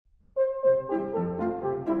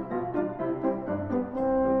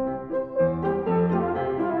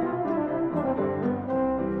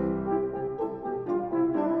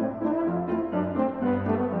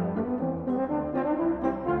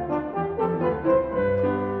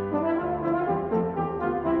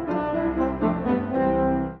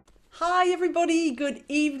everybody. Good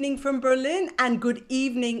evening from Berlin, and good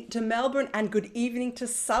evening to Melbourne, and good evening to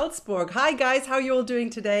Salzburg. Hi guys, how are you all doing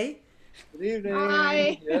today? Good evening.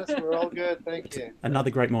 Hi. Yes, we're all good. Thank you. Another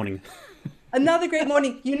great morning. Another great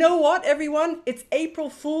morning. You know what, everyone? It's April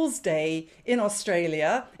Fool's Day in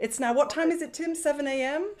Australia. It's now, what time is it, Tim? 7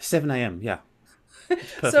 a.m.? 7 a.m. Yeah,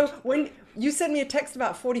 it's So perfect. when you sent me a text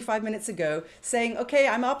about 45 minutes ago saying, okay,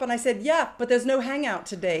 I'm up, and I said, yeah, but there's no hangout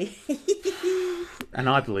today. And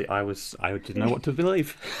I didn't know what to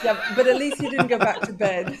believe. Yeah, but at least you didn't go back to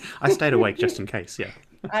bed. I stayed awake just in case. Yeah.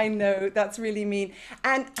 I know, that's really mean.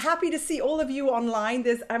 And happy to see all of you online.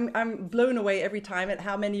 I'm blown away every time at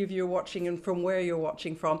how many of you are watching and from where you're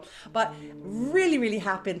watching from. But really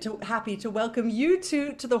happy to welcome you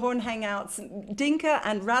two to the Horn Hangouts, Dinka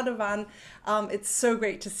and Radovan. It's so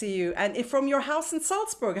great to see you. And from your house in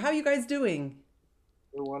Salzburg, how are you guys doing?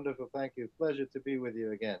 We're wonderful. Thank you. Pleasure to be with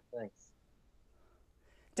you again. Thanks.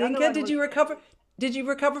 The other Dinka, one did was you recover? Did you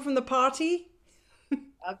recover from the party?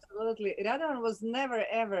 absolutely. Radovan was never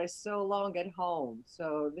ever so long at home,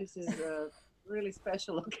 so this is a really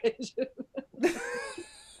special occasion.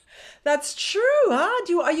 That's true,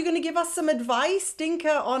 huh? Are you going to give us some advice,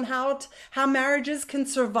 Dinka, on how marriages can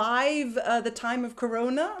survive the time of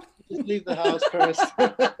Corona? Just leave the house first.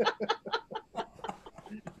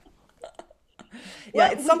 Yeah,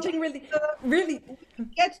 Well, it's we something just really.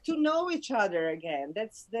 get to know each other again.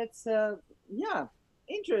 That's yeah,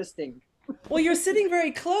 interesting Well, you're sitting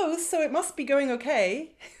very close, so it must be going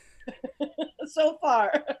okay. so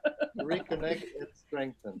far. Reconnect and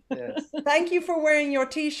strengthen. Yes. Thank you for wearing your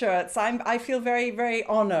t-shirts. I feel very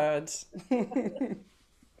honored.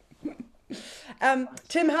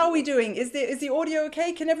 Tim, how are we doing? Is the audio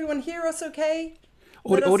okay? Can everyone hear us okay?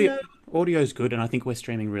 Let us Audio know. audio's good, and I think we're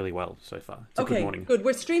streaming really well so far. It's a good Okay, morning. good.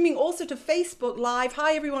 We're streaming also to Facebook Live.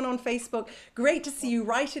 Hi, everyone on Facebook. Great to see you.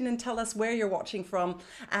 Write in and tell us where you're watching from.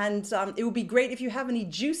 And it would be great if you have any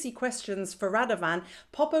juicy questions for Radovan.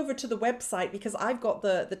 Pop over to the website because I've got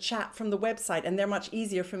the chat from the website, and they're much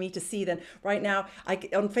easier for me to see than right now.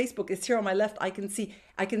 On Facebook, it's here on my left. I can see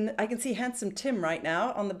handsome Tim right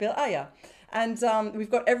now on the bill. Ah, yeah. And we've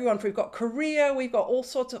got everyone. We've got Korea. We've got all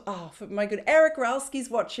sorts of. Oh, for my good. Eric Ralski's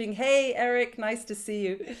watching. Hey, Eric. Nice to see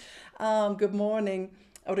you. Good morning.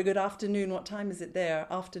 Or good afternoon. What time is it there?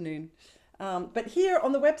 Afternoon. But here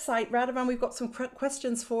on the website, Radovan, we've got some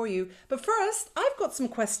questions for you. But first, I've got some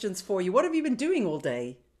questions for you. What have you been doing all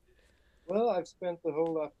day? Well, I've spent the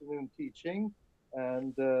whole afternoon teaching,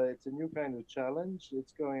 and it's a new kind of challenge.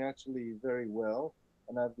 It's going actually very well,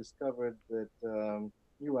 and I've discovered that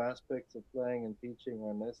new aspects of playing and teaching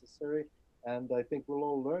are necessary. And I think we'll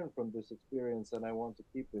all learn from this experience, and I want to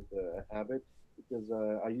keep it a habit because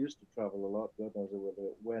I used to travel a lot. God knows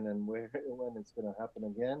when and where when it's going to happen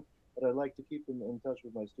again. But I like to keep in touch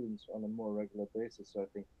with my students on a more regular basis. So I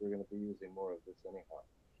think we're going to be using more of this anyhow.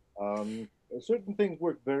 Certain things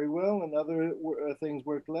work very well, and other things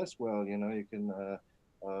work less well. You know, you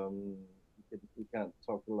can't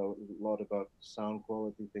talk a lot about sound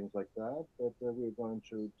quality, things like that. But we're going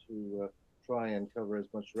to try and cover as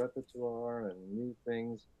much repertoire and new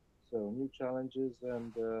things, so new challenges,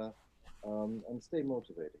 and stay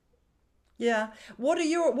motivated. Yeah. What are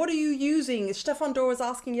you using? Stefan Dorr was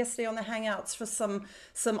asking yesterday on the Hangouts for some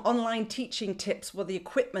online teaching tips with the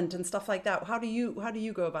equipment and stuff like that. How do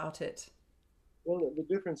you go about it? Well, the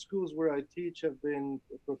different schools where I teach have been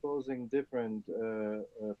proposing different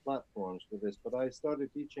platforms for this, but I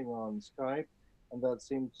started teaching on Skype, and that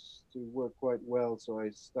seems to work quite well, so I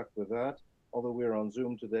stuck with that. Although we're on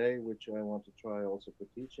Zoom today, which I want to try also for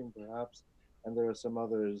teaching, perhaps. And there are some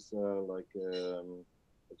others like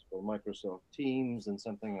it's called Microsoft Teams, and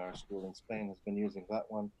something our school in Spain has been using that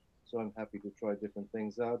one. So I'm happy to try different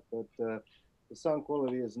things out, but the sound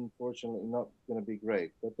quality is unfortunately not going to be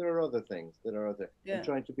great. But there are other things that are other. I'm Yeah.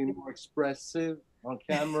 trying to be more expressive on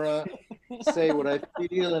camera, say what I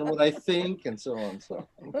feel and what I think, and so on. So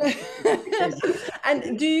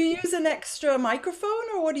And do you use an extra microphone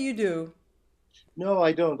or what do you do? no,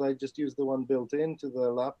 I don't. I just use the one built into the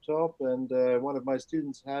laptop, and one of my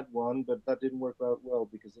students had one, but that didn't work out well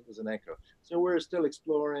because it was an echo. So we're still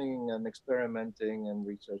exploring and experimenting and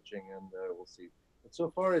researching, and we'll see. But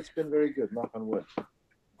so far, it's been very good. Knock on wood.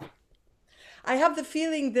 I have the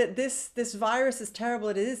feeling that this virus, as terrible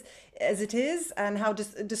it is as it is, and how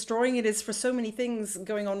destroying it is for so many things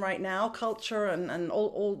going on right now, culture and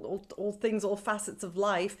all things, all facets of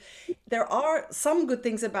life. There are some good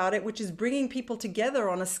things about it, which is bringing people together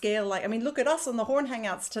on a scale like, I mean, look at us on the Horn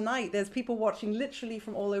Hangouts tonight. There's people watching literally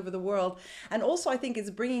from all over the world. And also, I think it's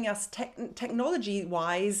bringing us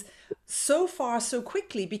technology-wise so far so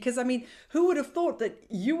quickly, because I mean, who would have thought that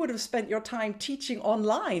you would have spent your time teaching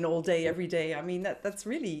online all day, every day? I mean, that's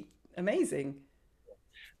really amazing.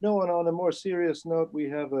 No, and on a more serious note, we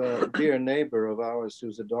have a dear neighbor of ours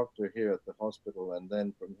who's a doctor here at the hospital, and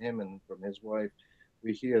then from him and from his wife,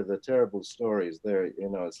 we hear the terrible stories there. You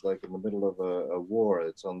know, it's like in the middle of a war,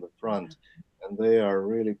 it's on the front, and they are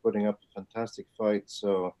really putting up a fantastic fight.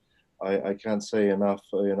 So I can't say enough,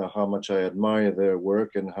 you know, how much I admire their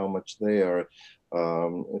work and how much they are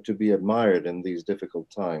to be admired in these difficult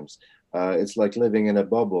times. It's like living in a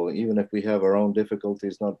bubble. Even if we have our own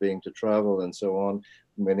difficulties not being to travel and so on,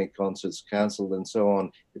 many concerts canceled and so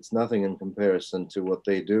on, it's nothing in comparison to what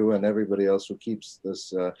they do and everybody else who keeps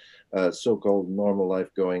this so-called normal life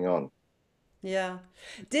going on. Yeah.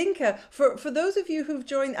 Dinka, for those of you who've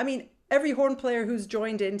joined, I mean, every horn player who's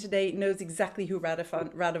joined in today knows exactly who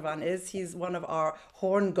Radovan is. He's one of our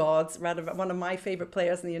horn gods, Radovan, one of my favorite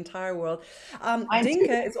players in the entire world.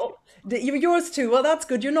 Dinka is yours too. Well, that's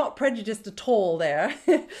good. You're not prejudiced at all there.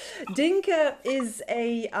 Dinka is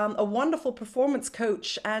a wonderful performance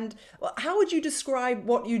coach. And how would you describe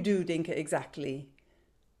what you do, Dinka, exactly?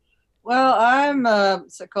 Well, I'm a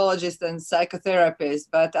psychologist and psychotherapist,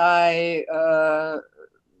 but I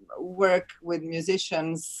work with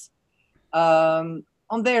musicians on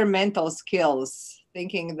their mental skills,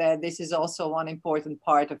 thinking that this is also one important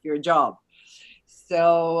part of your job.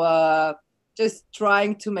 So just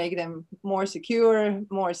trying to make them more secure,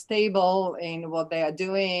 more stable in what they are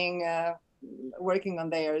doing, working on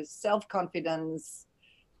their self-confidence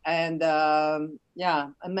and yeah,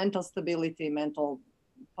 a mental stability, mental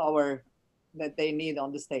power that they need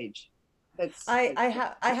on the stage.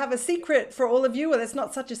 I have a secret for all of you. Well, it's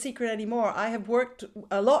not such a secret anymore. I have worked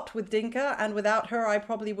a lot with Dinka, and without her, I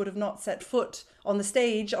probably would have not set foot on the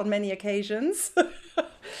stage on many occasions.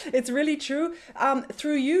 It's really true.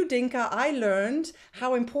 Through you, Dinka, I learned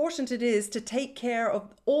how important it is to take care of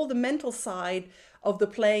all the mental side of the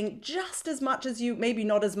playing just as much as you, maybe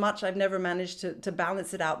not as much. I've never managed to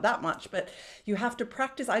balance it out that much, but you have to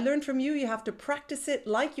practice. I learned from you, you have to practice it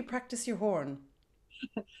like you practice your horn.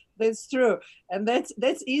 That's true. And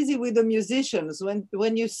that's easy with the musicians.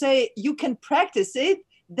 When you say you can practice it,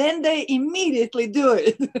 then they immediately do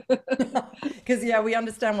it. Because yeah, we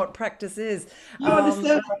understand what practice is. You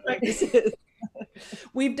understand what practice is.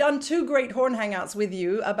 We've done 2 great horn hangouts with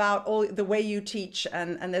you about all the way you teach,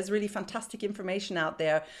 and there's really fantastic information out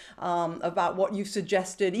there about what you've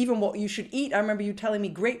suggested, even what you should eat. I remember you telling me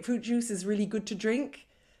grapefruit juice is really good to drink.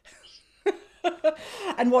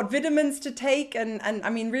 And what vitamins to take, and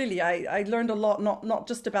I mean, really, I learned a lot, not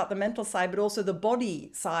just about the mental side, but also the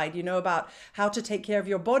body side, you know, about how to take care of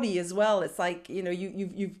your body as well. It's like, you know,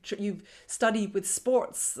 you've studied with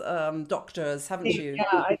sports doctors, haven't you? Yeah,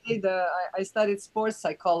 I did. I studied sports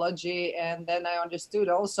psychology, and then I understood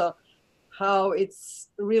also how it's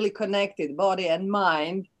really connected, body and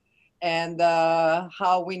mind, and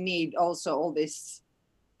how we need also all these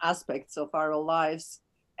aspects of our lives.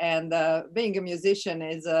 And being a musician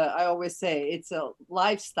is, I always say, it's a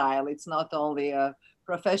lifestyle. It's not only a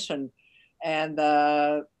profession. And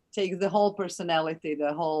takes the whole personality,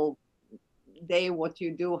 the whole day, what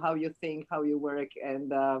you do, how you think, how you work,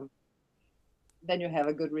 and then you have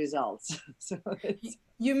a good results. So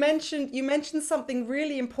you mentioned something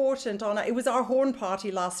really important on it. It was our horn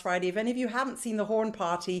party last Friday. If any of you haven't seen the horn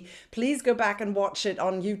party, please go back and watch it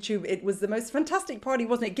on YouTube. It was the most fantastic party,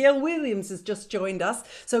 wasn't it? Gail Williams has just joined us.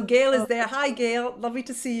 So Gail is there. Hi, Gail. Lovely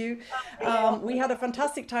to see you. We had a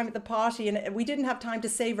fantastic time at the party, and we didn't have time to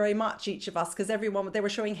say very much, each of us, because everyone, they were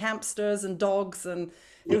showing hamsters and dogs, and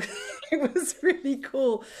it was really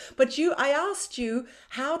cool. But I asked you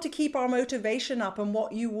how to keep our motivation up and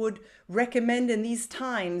what you would recommend in these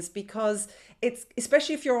times, because it's,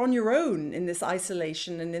 especially if you're on your own in this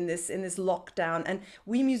isolation and in this lockdown, and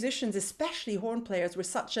we musicians, especially horn players, we're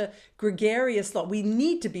such a gregarious lot. We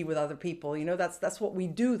need to be with other people, you know, that's what we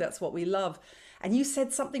do, that's what we love. And you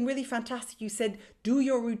said something really fantastic. You said, do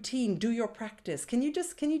your routine, do your practice. Can you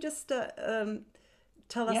just tell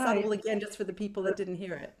us that all again, just for the people that didn't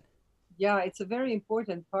hear it? Yeah, it's a very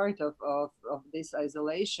important part of this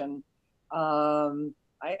isolation.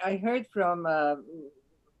 I heard from our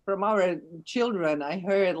children, I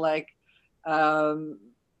heard like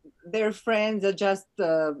their friends are just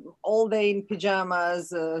all day in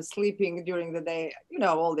pajamas, sleeping during the day, you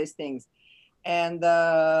know, all these things. And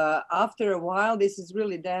after a while, this is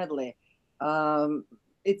really deadly.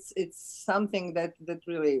 It's something that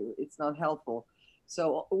really, it's not helpful.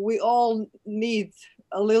 So we all need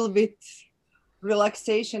a little bit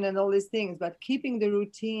relaxation and all these things, but keeping the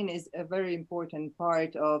routine is a very important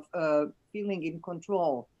part of feeling in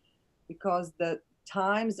control, because the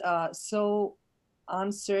times are so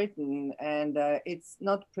uncertain, and it's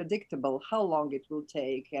not predictable how long it will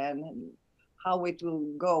take and how it will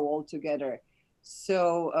go altogether.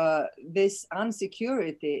 So this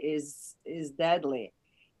insecurity is deadly,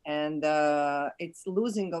 and it's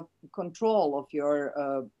losing of control of your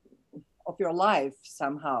life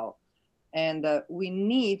somehow. And we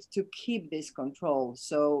need to keep this control.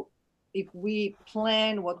 So if we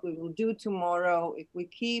plan what we will do tomorrow, if we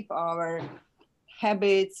keep our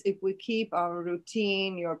habits, if we keep our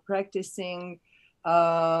routine, you're practicing,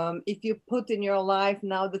 if you put in your life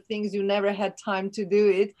now the things you never had time to do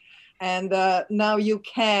it, and now you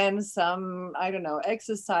can, some, I don't know,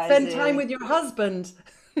 exercises. Spend time with your husband.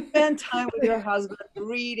 Spend time with your husband,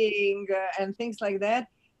 reading and things like that.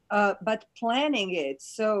 But planning it.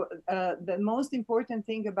 So the most important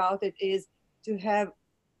thing about it is to have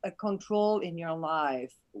a control in your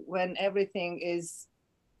life when everything is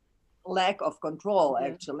lack of control,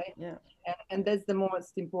 actually. Yeah. And that's the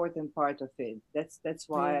most important part of it. That's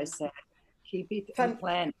why I said keep it and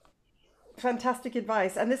plan. Fantastic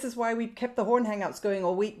advice. And this is why we kept the Horn Hangouts going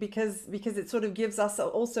all week, because it sort of gives us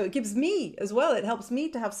also, it gives me as well, it helps me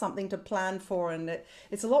to have something to plan for, and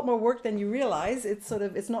it's a lot more work than you realize. It's sort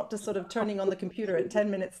of, it's not just sort of turning on the computer at 10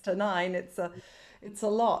 minutes to 9. It's a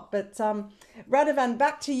lot. But Radovan,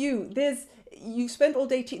 back to you. You spent all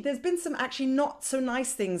day, there's been some actually not so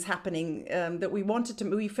nice things happening that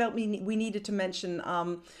we felt we needed to mention.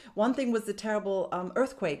 One thing was the terrible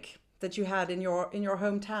earthquake that you had in your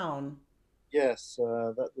hometown. Yes,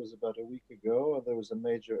 that was about a week ago. There was a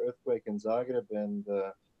major earthquake in Zagreb, and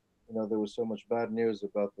there was so much bad news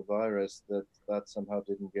about the virus that somehow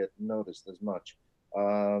didn't get noticed as much.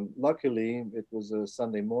 Luckily, it was a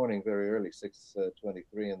Sunday morning, very early,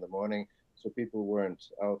 6:23 in the morning, so people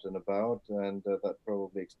weren't out and about, and that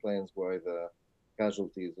probably explains why the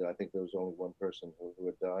casualties. I think there was only one person who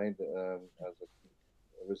had died as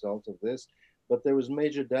a result of this. But there was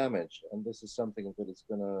major damage, and this is something that it's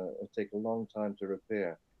going to take a long time to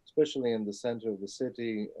repair, especially in the center of the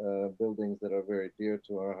city, buildings that are very dear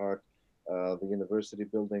to our heart, the university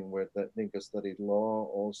building where Dinka studied law,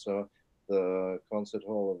 also the concert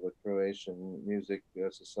hall of the Croatian Music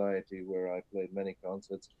Society, where I played many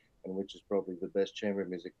concerts, and which is probably the best chamber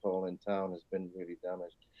music hall in town, has been really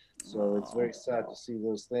damaged. So it's very sad to see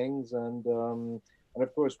those things, and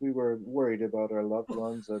of course, we were worried about our loved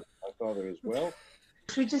ones, and my father as well.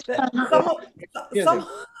 We just right in the middle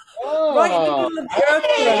of the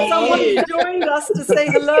earthquake, someone joined us to say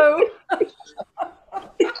hello.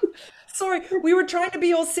 Sorry, we were trying to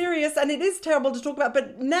be all serious, and it is terrible to talk about,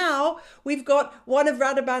 but now we've got one of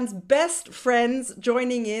Radovan's best friends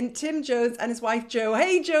joining in, Tim Jones and his wife Jo.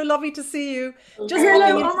 Hey Jo, lovely to see you. Just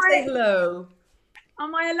hello, in to say hello.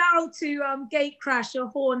 Am I allowed to gate crash a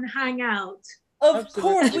Horn Hangout? Of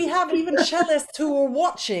course, we have even cellists who are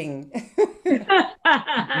watching.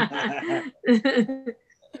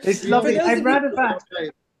 It's lovely.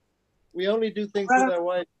 We only do things with our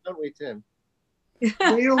wives, don't we, Tim?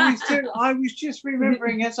 We always do. I was just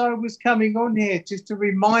remembering as I was coming on here, just to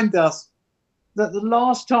remind us that the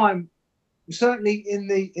last time, certainly in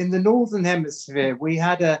the Northern Hemisphere, we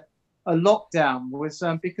had a lockdown was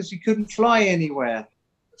because you couldn't fly anywhere.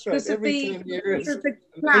 That's right.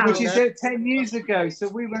 Which is 10 years ago. So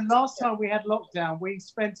last time we had lockdown, we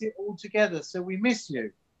spent it all together. So we miss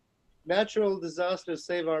you. Natural disasters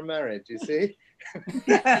save our marriage, you see.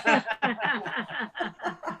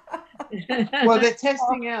 Well, they're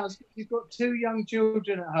testing out. You've got 2 young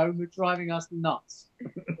children at home who are driving us nuts.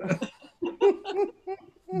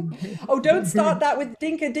 Oh, don't start that with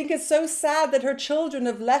Dinka. Dinka's so sad that her children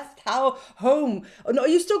have left home. Oh, no,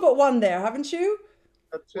 you still got one there, haven't you?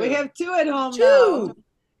 We have 2 at home 2. now.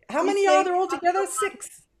 How many are there altogether?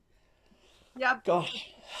 6. Yep.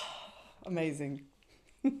 Gosh, amazing.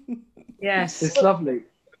 Yes, it's lovely.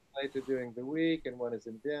 Later during the week, and one is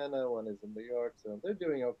in Vienna, one is in New York, so they're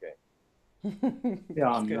doing okay.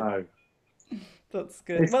 Yeah, I know. That's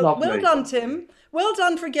good. Well done, Tim. Well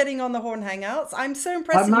done for getting on the Horn Hangouts. I'm so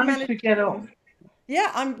impressed. I managed to get on.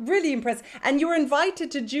 Yeah, I'm really impressed. And you were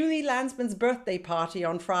invited to Julie Landsman's birthday party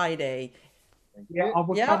on Friday. Yeah, I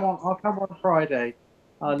will come on. I'll come on Friday.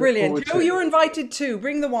 I look Brilliant. forward Joe, to you're invited too.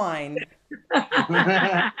 Bring the wine.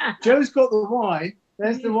 it. Joe's got the wine.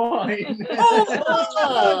 There's the wine.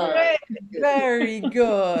 Oh, great. Very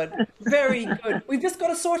good. Very good. We've just got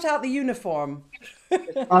to sort out the uniform.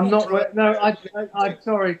 I'm not. No, I'm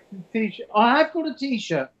sorry. T-shirt. I have got a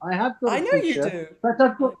T-shirt. I have got a I know you T-shirt, do. but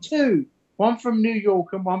I've got two. One from New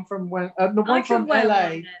York and one from the I one can from wear LA one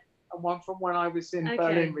then. and one from when I was in Okay.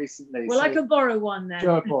 Berlin recently. Well, I so can borrow one then.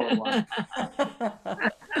 Joe bought one.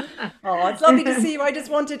 Oh, it's lovely to see you. I just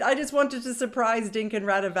wanted to surprise Dink and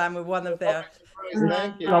Radovan with one of their.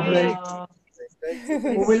 Thank you. Lovely. Oh, Thank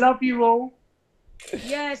you. Well, we love you all.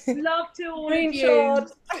 yes, love to all of you.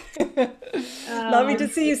 Screenshot. Lovely to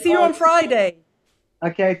see you. See you on Friday.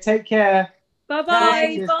 Okay, take care.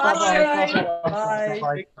 Bye-bye. Cheers. Bye. Bye.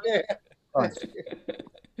 Bye. Bye.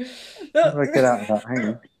 How do I get out of that? Hang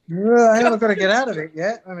on. I haven't got to get out of it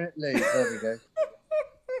yet. I mean, leave. There we go.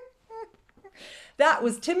 That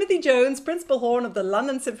was Timothy Jones, principal horn of the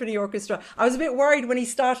London Symphony Orchestra. I was a bit worried when he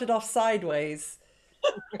started off sideways.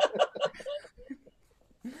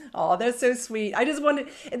 Oh, they're so sweet. I just wanted,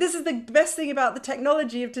 this is the best thing about the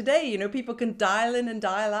technology of today. You know, people can dial in and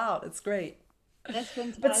dial out. It's great. That's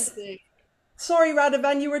fantastic. Sorry,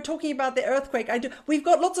 Radovan, you were talking about the earthquake. We've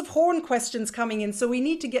got lots of horn questions coming in, so we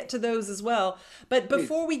need to get to those as well. But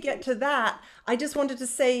before we get to that, I just wanted to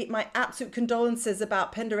say my absolute condolences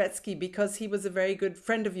about Penderecki, because he was a very good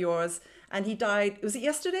friend of yours, and he died, was it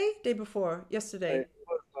yesterday? Day before? Yesterday. It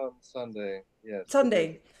was on Sunday, yes.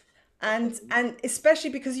 Sunday. And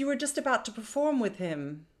especially because you were just about to perform with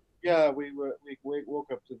him. Yeah, we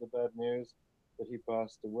woke up to the bad news that he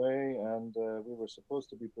passed away, and we were supposed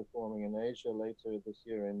to be performing in Asia later this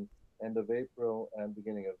year in end of April and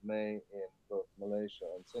beginning of May in both Malaysia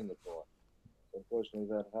and Singapore. Unfortunately,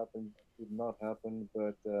 that did not happen,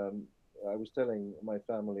 but I was telling my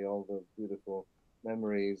family all the beautiful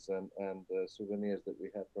memories and souvenirs that we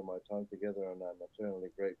had from our time together, and I'm eternally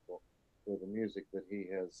grateful for the music that he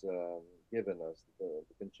has given us, the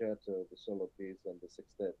concerto, the solo piece, and the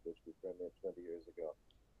sextet, which we premiered 20 years ago.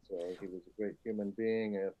 So he was a great human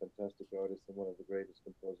being, a fantastic artist, and one of the greatest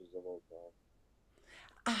composers of all time.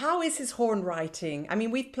 How is his horn writing? I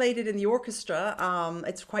mean, we've played it in the orchestra.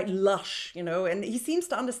 It's quite lush, you know, and he seems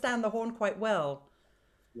to understand the horn quite well.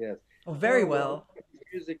 Yes. Oh, very well.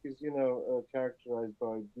 Music is, you know, characterized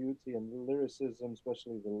by beauty and lyricism,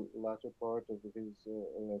 especially the latter part of his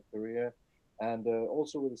career, and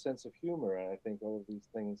also with a sense of humor. And I think all of these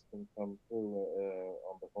things can come through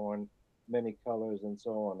on the horn, many colors and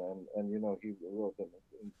so on. And you know, he wrote an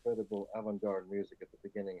incredible avant-garde music at the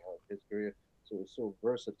beginning of his career, so it was so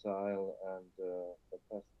versatile and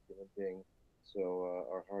fantastic human being. So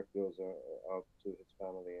our heart goes out to his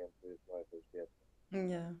family and to his wife as yet.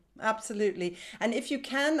 Yeah, absolutely. And if you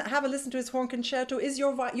can have a listen to his horn concerto, is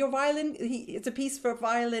your violin? It's a piece for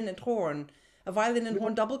violin and horn, a violin and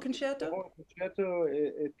horn double concerto. The horn concerto,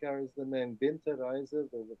 it carries the name Winterreise,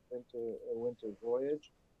 the winter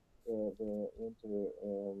voyage, the winter,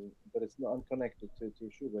 but it's not unconnected to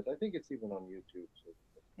Schubert. I think it's even on YouTube. So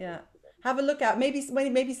yeah, have a look out. Maybe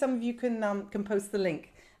some of you can post the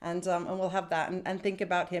link, and we'll have that and think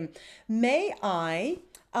about him. May I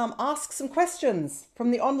ask some questions from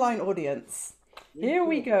the online audience? Here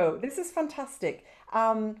we go. This is fantastic.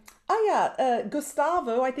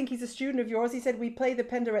 Gustavo, I think he's a student of yours. He said we play the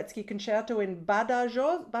Penderecki concerto in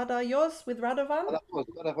Badajoz with Radovan.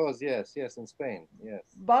 Badajoz, yes, in Spain, yes.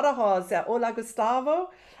 Badajoz, yeah. Hola, Gustavo.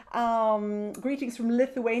 Greetings from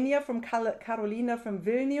Lithuania, from Carolina, from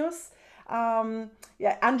Vilnius.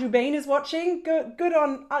 Yeah, Andrew Bain is watching. Good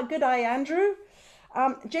eye, Andrew.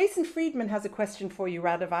 Jason Friedman has a question for you,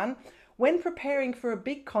 Radovan. When preparing for a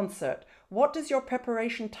big concert, what does your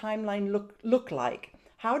preparation timeline look like?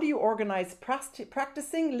 How do you organize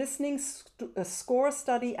practicing, listening, score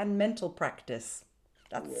study, and mental practice?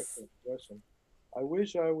 That's a good question. I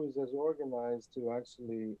wish I was as organized to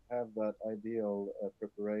actually have that ideal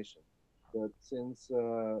preparation. But since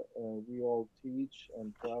we all teach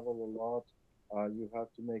and travel a lot, you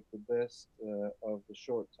have to make the best of the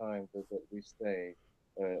short time that we stay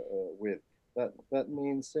with. That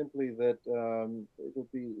means simply that it will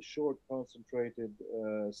be short, concentrated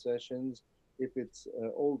sessions. If it's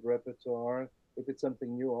old repertoire, if it's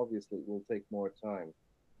something new, obviously it will take more time.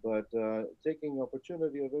 But taking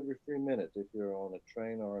opportunity of every 3 minutes, if you're on a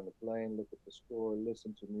train or on a plane, look at the score,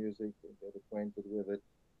 listen to music, get acquainted with it,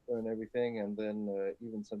 learn everything, and then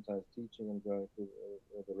even sometimes teaching and going through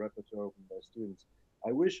the repertoire with my students.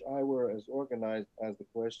 I wish I were as organized as the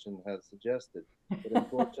question has suggested, but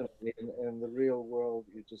unfortunately in the real world,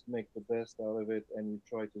 you just make the best out of it and you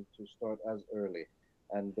try to start as early.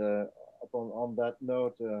 And on that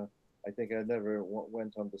note, I think I never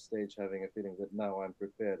went on the stage having a feeling that now I'm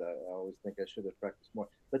prepared. I always think I should have practiced more.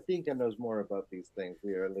 But Dinka knows more about these things.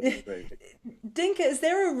 We are a little crazy. Dinka, is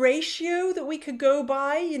there a ratio that we could go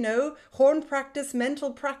by? You know, horn practice,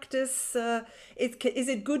 mental practice. Is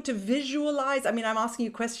it good to visualize? I mean, I'm asking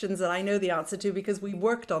you questions that I know the answer to because we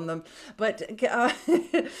worked on them. But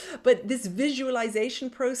but this visualization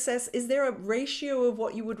process, is there a ratio of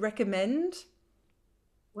what you would recommend?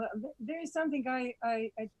 Well, there is something I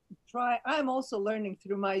try. I'm also learning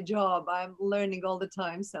through my job. I'm learning all the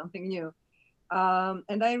time something new.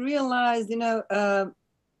 And I realized, you know,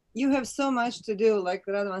 you have so much to do, like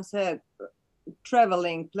Radovan said,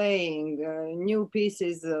 traveling, playing, new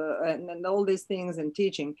pieces, and all these things, and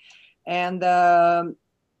teaching. And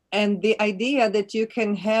the idea that you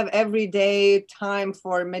can have every day time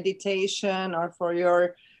for meditation or for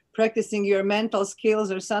your practicing your mental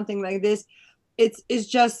skills or something like this, it's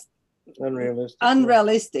just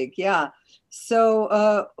unrealistic. Yeah.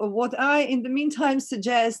 So what I in the meantime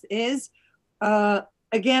suggest is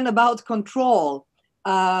again about control,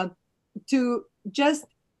 to just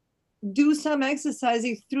do some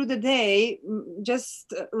exercising through the day,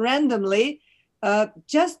 just randomly,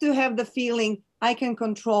 just to have the feeling I can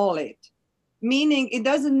control it. Meaning it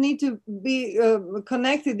doesn't need to be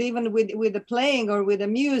connected even with the playing or with the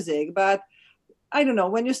music, but I don't know,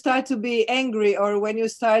 when you start to be angry or when you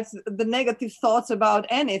start the negative thoughts about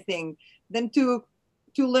anything, then to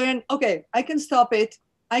learn, okay, I can stop it.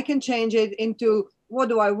 I can change it into what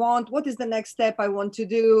do I want? What is the next step I want to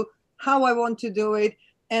do? How I want to do it?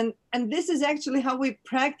 And this is actually how we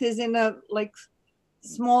practice in a like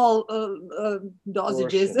small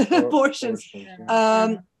dosages, portions,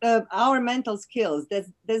 our mental skills.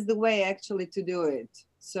 That's the way actually to do it.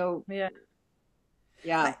 So yeah.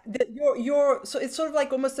 Yeah. So it's sort of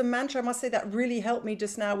like almost a mantra. I must say that really helped me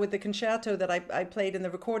just now with the concerto that I played in the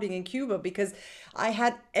recording in Cuba, because I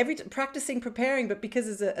had practicing, preparing, but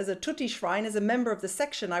because as a tutti shrine, as a member of the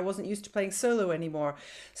section, I wasn't used to playing solo anymore.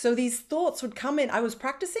 So these thoughts would come in. I was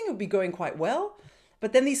practicing, it would be going quite well.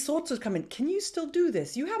 But then these thoughts would come in. Can you still do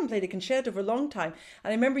this? You haven't played a concerto for a long time.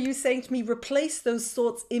 And I remember you saying to me, replace those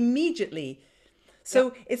thoughts immediately.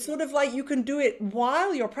 So it's sort of like you can do it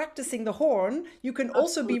while you're practicing the horn. You can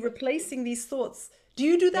also be replacing these thoughts. Do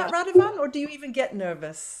you do that, Radovan, or do you even get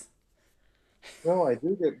nervous? No, I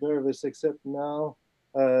do get nervous, except now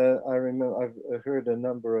I remember I've heard a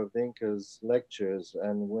number of Dinka's lectures,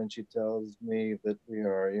 and when she tells me that we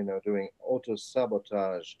are, you know, doing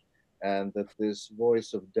auto-sabotage and that this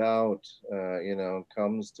voice of doubt, you know,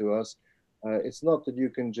 comes to us, it's not that you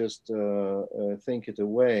can just think it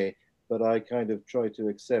away, but I kind of try to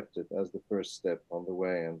accept it as the first step on the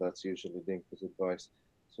way, and that's usually Dinka's advice.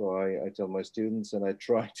 So I tell my students, and I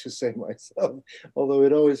try to say myself, although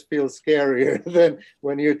it always feels scarier than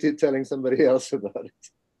when you're telling somebody else about it.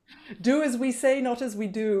 Do as we say, not as we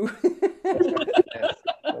do. Yes,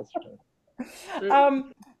 that's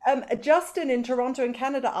right. Justin in Toronto in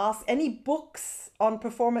Canada asks, any books on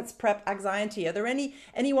performance prep anxiety? Are there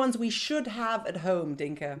any ones we should have at home,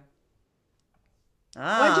 Dinka?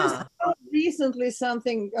 I just found recently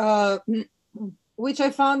something which I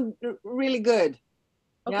found really good.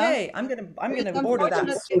 Okay, yeah? I'm gonna order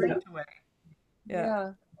that straight away.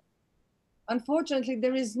 Yeah. Unfortunately,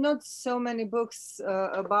 there is not so many books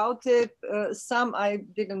about it. Some I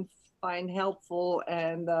didn't find helpful,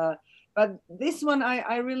 and but this one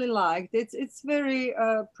I really liked. It's very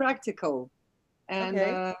practical, and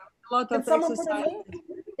a lot of exercise.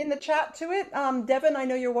 In the chat to it. Devin, I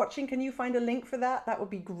know you're watching. Can you find a link for that? That would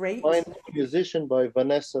be great. Find a Musician by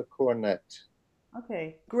Vanessa Cornett.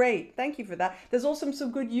 Okay, great. Thank you for that. There's also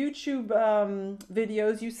some good YouTube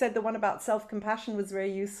videos. You said the one about self-compassion was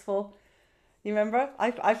very useful. You remember?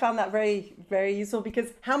 I found that very, very useful, because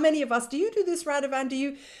how many of us, do you do this, Radovan? Do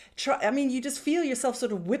you try, I mean, you just feel yourself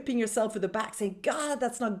sort of whipping yourself with the back saying, God,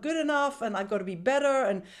 that's not good enough, and I've got to be better.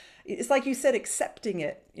 And it's like you said, accepting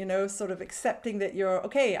it, you know, sort of accepting that you're,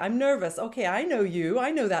 okay, I'm nervous. Okay, I know you.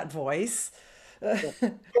 I know that voice.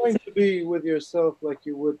 Trying to be with yourself like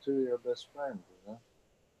you would to your best friend, you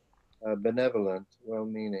know? Benevolent,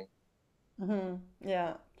 well-meaning. Mm-hmm.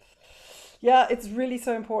 Yeah. Yeah, it's really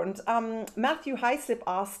so important. Matthew Hyslip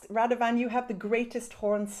asked, Radovan, you have the greatest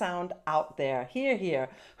horn sound out there. Hear, hear.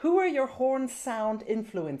 Who are your horn sound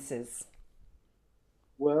influences?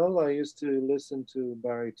 Well, I used to listen to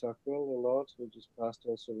Barry Tuckwell a lot, who just passed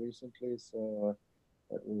also recently. So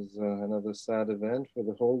that was another sad event for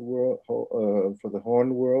the whole world, for the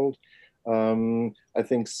horn world. I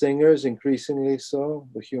think singers, increasingly so,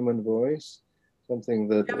 the human voice, something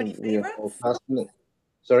that Do you have any favorites?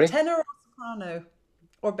 Sorry? Tenor or soprano?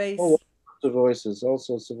 or bass? Oh, all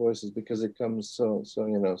sorts of voices, because it comes so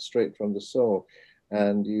straight from the soul,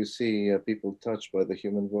 and you see people touched by the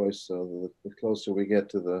human voice. So the closer we get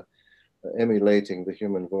to the emulating the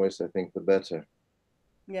human voice, I think the better.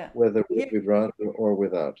 Yeah. Whether with Rad or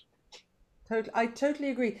without. I totally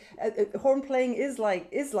agree. Horn playing is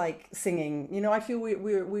like singing. You know, I feel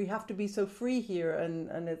we have to be so free here,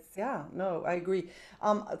 and it's no, I agree.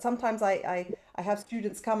 Sometimes I have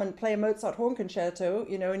students come and play a Mozart horn concerto.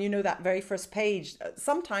 You know, and you know that very first page.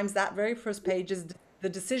 Sometimes that very first page is the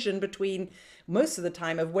decision between, most of the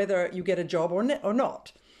time, of whether you get a job or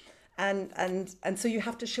not. And so you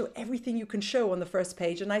have to show everything you can show on the first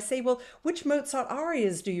page. And I say, well, which Mozart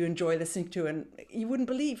arias do you enjoy listening to? And you wouldn't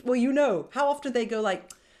believe, well, you know, how often they go like,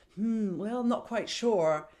 well, not quite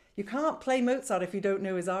sure. You can't play Mozart if you don't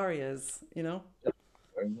know his arias, you know?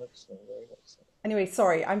 Very much so, very much so. Anyway,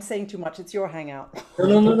 sorry, I'm saying too much. It's your hangout. No,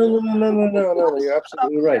 you're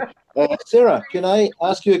absolutely right. Sarah, can I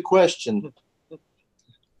ask you a question?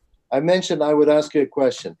 I mentioned I would ask you a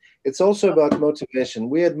question. It's also about motivation.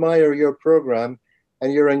 We admire your program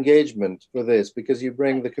and your engagement for this, because you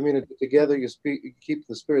bring the community together, you keep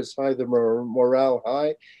the spirits high, the morale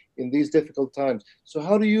high in these difficult times. So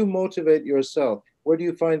how do you motivate yourself? Where do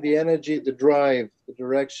you find the energy, the drive, the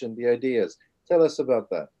direction, the ideas? Tell us about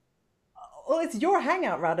that. Well, it's your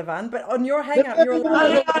hangout, Radovan, but on your hangout, you're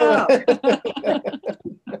allowed.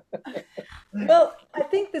 Well, I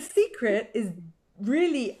think the secret is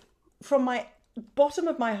really, from my bottom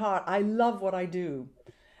of my heart, I love what I do.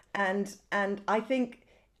 And I think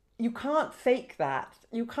you can't fake that.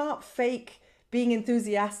 You can't fake being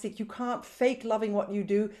enthusiastic. You can't fake loving what you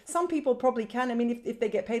do. Some people probably can. I mean, if they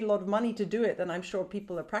get paid a lot of money to do it, then I'm sure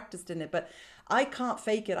people are practiced in it. But I can't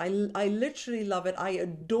fake it. I literally love it. I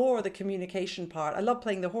adore the communication part. I love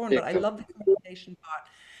playing the horn, but I love the communication part.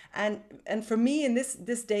 And for me in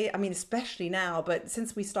this day, I mean, especially now, but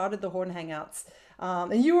since we started the Horn Hangouts,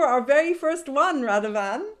 and you were our very first one,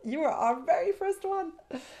 Radovan. You were our very first one.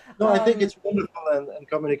 No, I think it's wonderful, and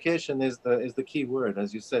communication is the key word,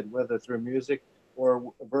 as you said, whether through music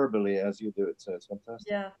or verbally, as you do it. So it's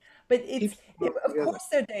fantastic. Yeah, but of course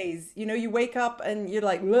there are days, you know, you wake up and you're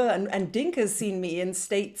like, ugh, and Dinka's seen me in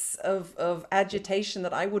states of agitation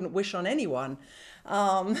that I wouldn't wish on anyone.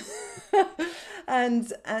 And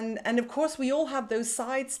of course we all have those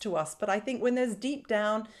sides to us, but I think when there's deep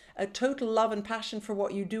down a total love and passion for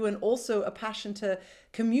what you do, and also a passion to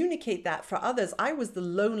communicate that for others. I was the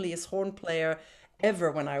loneliest horn player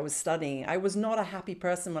ever when I was studying. I was not a happy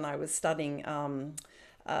person when I was studying,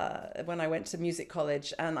 when I went to music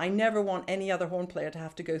college, and I never want any other horn player to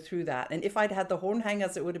have to go through that. And if I'd had the horn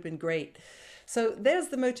hangers, it would have been great. So there's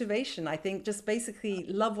the motivation. I think just basically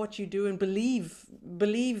love what you do and believe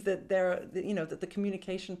that that the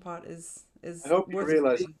communication part is. I hope you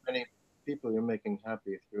realize how many people you're making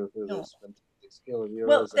happy through this fantastic skill of yours.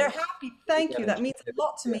 Well, they're happy. Thank you. That means a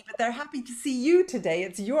lot to me. But they're happy to see you today.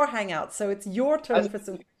 It's your hangout, so it's your turn for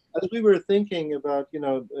some. As we were thinking about,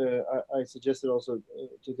 I suggested also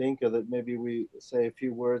to Dinka that maybe we say a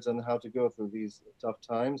few words on how to go through these tough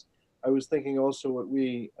times. I was thinking also what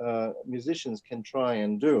we musicians can try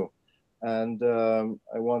and do. And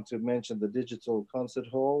I want to mention the digital concert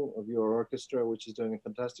hall of your orchestra, which is doing a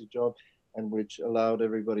fantastic job, and which allowed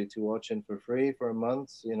everybody to watch in for free for a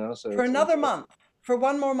month, So for another month, for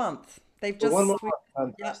one more month. They've just one more month.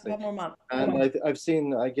 Fantastic. Yeah, one more month.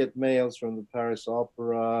 And I get mails from the Paris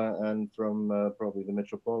Opera and from probably the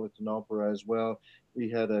Metropolitan Opera as well. We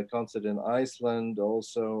had a concert in Iceland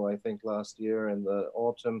also, I think last year in the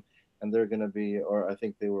autumn, and they're going to be, or I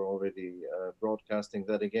think they were already broadcasting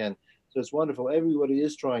that again. So it's wonderful. Everybody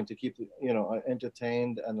is trying to keep,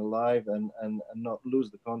 entertained and alive, and not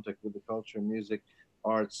lose the contact with the culture, music,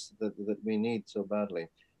 arts that we need so badly.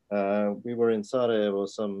 We were in Sarajevo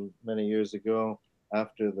many years ago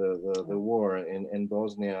after the war in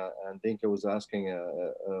Bosnia, and Dinka was asking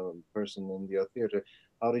a person in the theater,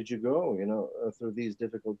 how did you go, through these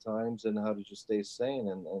difficult times, and how did you stay sane?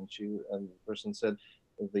 And the person said,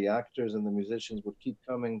 the actors and the musicians would keep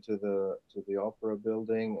coming to the opera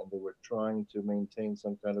building, and they were trying to maintain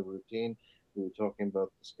some kind of routine. We were talking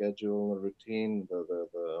about the schedule, the routine,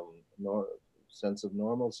 the sense of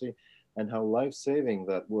normalcy, and how life-saving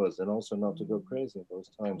that was, and also not to go crazy in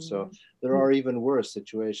those times. So there are even worse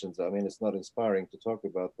situations. I mean, it's not inspiring to talk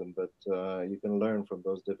about them, but you can learn from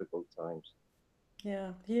those difficult times.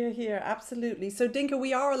 Yeah, here, absolutely. So Dinka,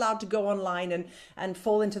 we are allowed to go online and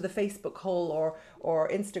fall into the Facebook hole or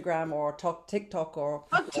Instagram or TikTok or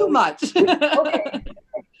not too much. Okay.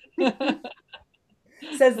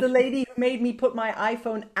 Says the lady who made me put my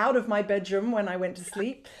iPhone out of my bedroom when I went to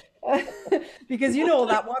sleep. Because you know all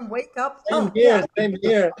that one, wake up. Same here, same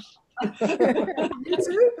here. You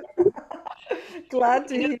too? Glad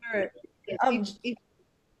to hear it.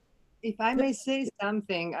 If I may say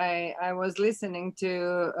something, I was listening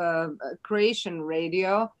to Creation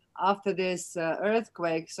Radio after this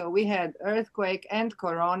earthquake. So we had earthquake and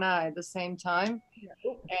corona at the same time.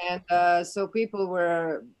 And so people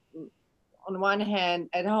were, on one hand,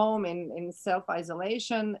 at home in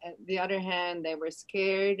self-isolation. At the other hand, they were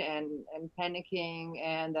scared and panicking.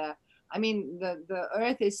 And I mean, the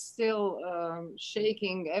earth is still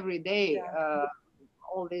shaking every day,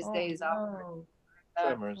 all these days after.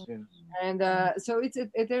 Tremors, yes. And so it's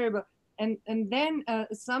a terrible. And then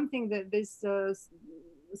something that this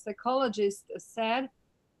psychologist said,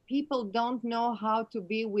 people don't know how to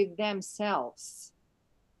be with themselves.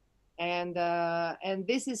 And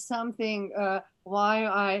this is something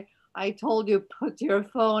why I told you, put your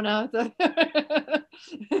phone out of,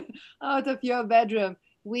 out of your bedroom.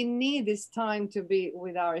 We need this time to be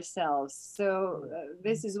with ourselves. So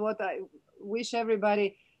this is what I wish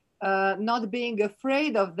everybody, not being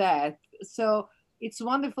afraid of that. So it's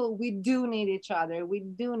wonderful. We do need each other. We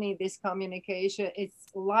do need this communication.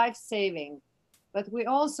 It's life-saving. But we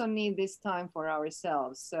also need this time for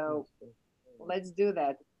ourselves. So let's do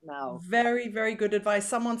that now. Very, very good advice.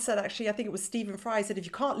 Someone said, actually, I think it was Stephen Fry, said, if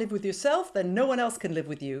you can't live with yourself, then no one else can live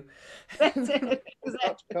with you. That's it.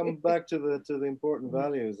 Exactly. Come back to the important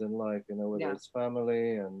values in life, you know, whether it's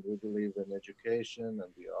family, and we believe in education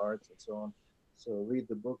and the arts and so on. So read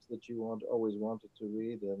the books that you always wanted to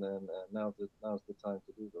read, and then now's the time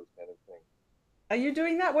to do those kind of things. Are you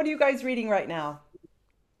doing that? What are you guys reading right now?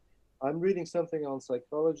 I'm reading something on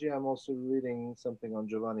psychology. I'm also reading something on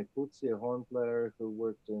Giovanni Puzzi, a horn player who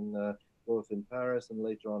worked in both in Paris and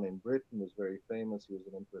later on in Britain, was very famous. He was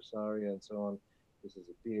an impresario and so on. This is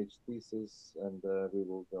a PhD thesis, and we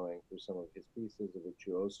will be going through some of his pieces, a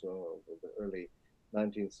virtuoso of the early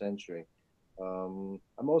 19th century.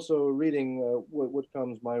 I'm also reading what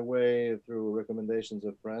comes my way through recommendations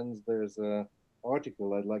of friends. There's an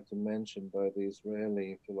article I'd like to mention by the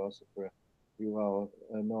Israeli philosopher Yuval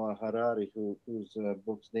Noah Harari, whose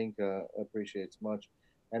books Dinka appreciates much.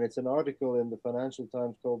 And it's an article in the Financial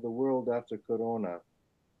Times called The World After Corona.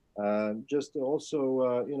 Just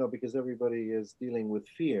also, you know, because everybody is dealing with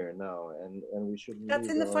fear now, and we shouldn't. That's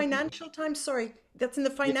in the Financial Times, sorry. That's in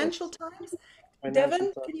the Financial Times?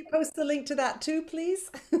 Devon, can you post the link to that too, please?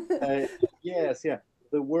 Yes, yeah.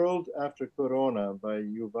 The World After Corona by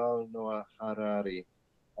Yuval Noah Harari.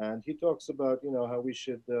 And he talks about, you know, how we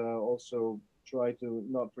should also try to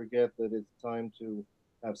not forget that it's time to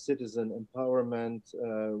have citizen empowerment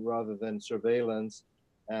rather than surveillance,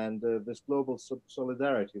 and this global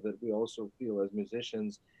solidarity that we also feel as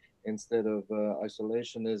musicians, instead of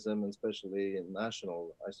isolationism, especially in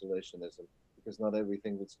national isolationism, because not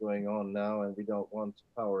everything that's going on now, and we don't want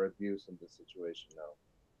power abuse in this situation now.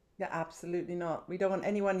 Yeah, absolutely not. We don't want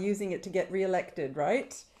anyone using it to get reelected,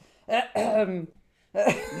 right?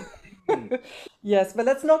 Yes, but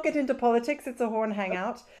let's not get into politics. It's a horn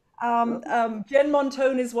hangout. Jen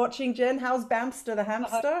Montone is watching. Jen, how's Bamster the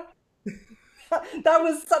hamster? That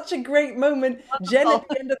was such a great moment. Jen at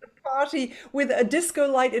the end of the party with a disco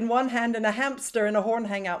light in one hand and a hamster and a horn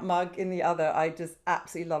hangout mug in the other. I just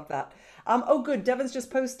absolutely love that. Oh, good. Devon's just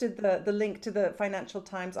posted the link to the Financial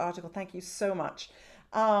Times article. Thank you so much.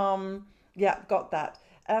 Yeah, got that.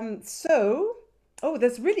 Oh,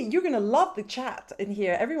 there's really, you're going to love the chat in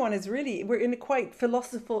here. Everyone is really, we're in a quite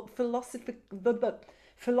philosophical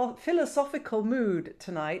mood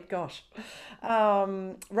tonight. Gosh.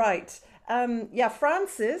 Right. Yeah,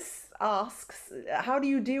 Francis asks, how do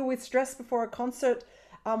you deal with stress before a concert?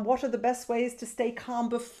 What are the best ways to stay calm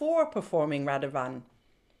before performing, Radovan?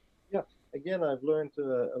 Yeah, again, I've learned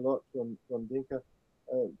a lot from Dinka.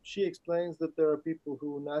 She explains that there are people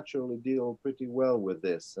who naturally deal pretty well with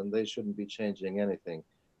this, and they shouldn't be changing anything.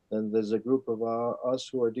 Then there's a group of us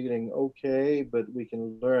who are dealing okay, but we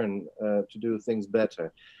can learn to do things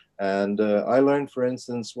better. And I learned, for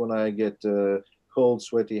instance, when I get cold,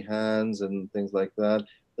 sweaty hands and things like that,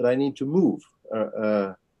 that I need to move.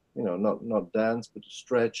 You know, not dance, but to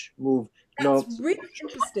stretch, move. That's really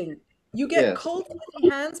interesting. You get cold, sweaty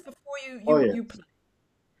hands before you play.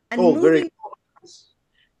 And cold, moving.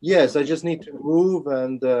 Yes, I just need to move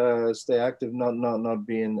and stay active, not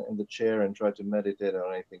be in the chair and try to meditate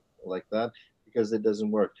or anything like that, because it doesn't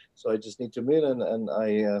work. So I just need to move, and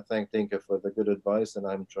I thank Dinka for the good advice, and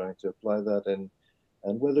I'm trying to apply that. And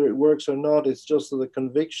whether it works or not, it's just the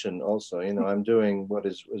conviction also. You know, I'm doing what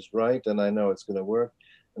is right, and I know it's going to work.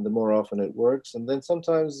 And the more often it works, and then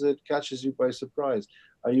sometimes it catches you by surprise.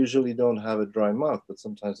 I usually don't have a dry mouth, but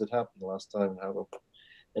sometimes it happened. Last time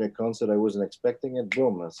in a concert, I wasn't expecting it.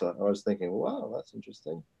 Boom! So I was thinking, wow, that's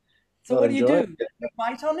interesting. So Not what do you enjoying do? it. You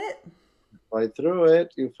bite on it? Fight through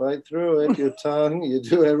it. You fight through it. Your tongue. You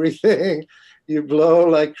do everything. You blow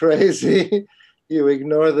like crazy. You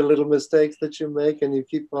ignore the little mistakes that you make, and you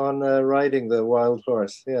keep on riding the wild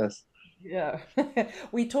horse. Yes. Yeah,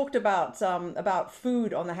 we talked about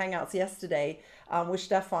food on the Hangouts yesterday with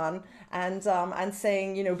Stefan, and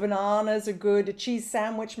saying, you know, bananas are good. A cheese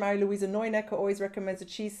sandwich. Mary Louisa Neunecker always recommends a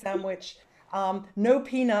cheese sandwich. No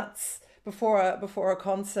peanuts before a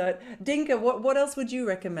concert. Dinka, what else would you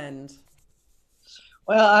recommend?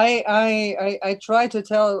 Well, I try to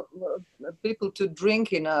tell people to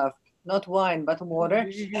drink enough, not wine, but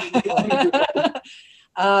water.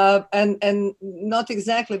 And not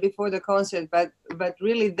exactly before the concert, but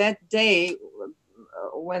really that day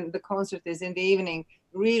when the concert is in the evening,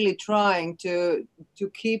 really trying to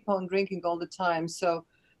keep on drinking all the time. So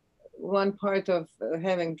one part of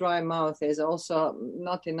having dry mouth is also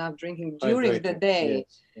not enough drinking during the day.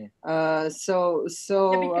 Yes. Yeah,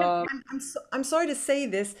 I'm sorry to say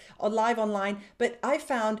this live online, but I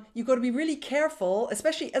found you've got to be really careful,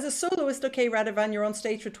 especially as a soloist. Okay, Radovan, you're on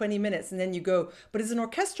stage for 20 minutes and then you go. But as an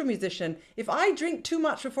orchestral musician, if I drink too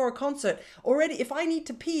much before a concert, already, if I need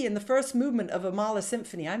to pee in the first movement of a Mahler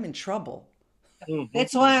symphony, I'm in trouble.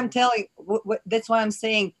 That's why I'm telling. That's why I'm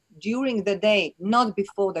saying during the day, not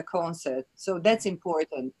before the concert. So that's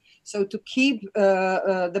important. So to keep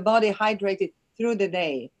the body hydrated through the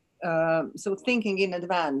day. So thinking in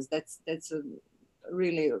advance. That's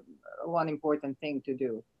really one important thing to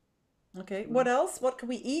do. Okay. What else? What can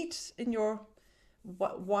we eat in your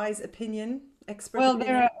wise opinion, expert Well,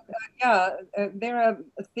 opinion? there are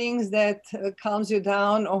things that calms you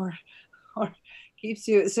down or keeps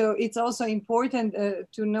you. So it's also important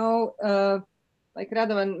to know, like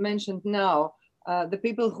Radovan mentioned now, the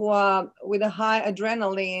people who are with a high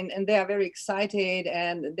adrenaline and they are very excited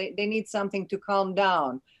and they need something to calm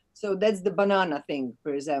down. So that's the banana thing,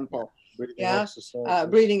 for example.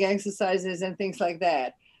 Breathing exercises and things like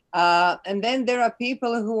that. And then there are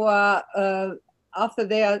people who are, after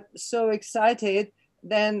they are so excited,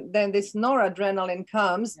 then this noradrenaline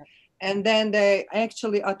comes, and then they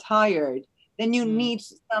actually are tired. Then you need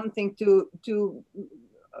something to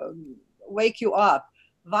wake you up.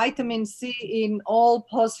 Vitamin C in all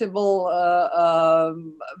possible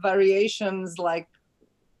variations, like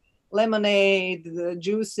lemonade,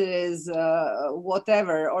 juices,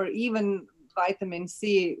 whatever, or even vitamin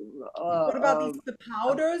C. What about the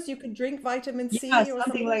powders? You can drink vitamin C Yeah, or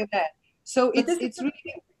something like that. So But it's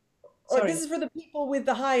really. or this is for the people with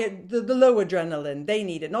the low adrenaline. They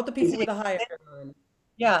need it, not the people with the high adrenaline.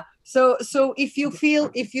 Yeah. So if you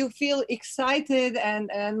feel excited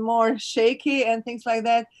and more shaky and things like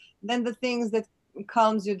that, then the things that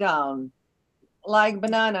calms you down, like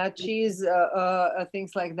banana, cheese,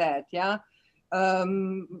 things like that. Yeah.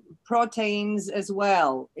 Proteins as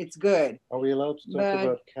well. It's good. Are we allowed to talk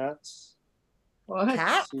about cats? What?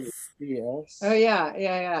 Cats? C-A-T-S. Oh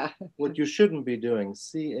yeah. What you shouldn't be doing,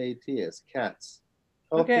 C-A-T-S, cats.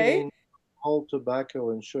 Coffee, Okay. all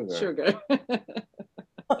tobacco and sugar. Sugar.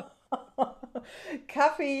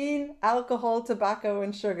 Caffeine, alcohol, tobacco,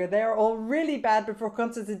 and sugar. They're all really bad before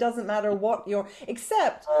concerts. It doesn't matter what you're,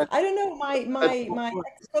 except, I don't know, my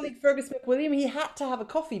ex-colleague Fergus McWilliam, he had to have a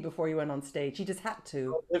coffee before he went on stage. He just had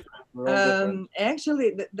to.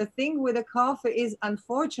 Actually, the thing with the coffee is,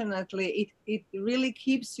 unfortunately, it really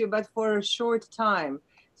keeps you, but for a short time.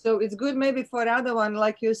 So it's good maybe for another one,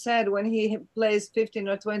 like you said, when he plays 15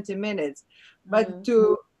 or 20 minutes, but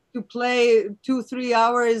to play 2-3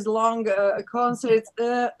 hours long concerts,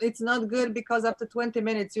 it's not good, because after 20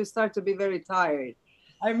 minutes you start to be very tired.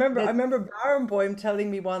 I remember Barenboim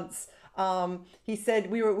telling me once. He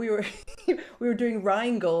said we were we were doing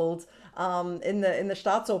Rheingold in the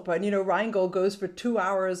Staatsoper, and you know Rheingold goes for 2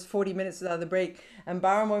 hours 40 minutes without a break. And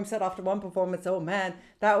Barenboim said after one performance, "Oh man,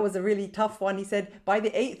 that was a really tough one." He said by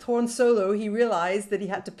the 8th horn solo he realized that he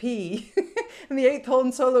had to pee, and the 8th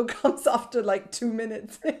horn solo comes after like 2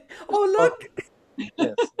 minutes. Oh look!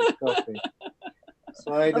 Yes, it's coffee.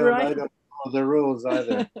 So I don't know the rules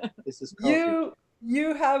either. This is coffee.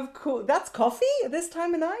 You have cool. That's coffee at this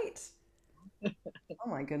time of night. Oh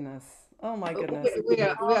my goodness! Oh my goodness! We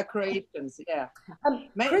are Croatians, yeah.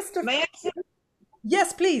 Christopher, may I say,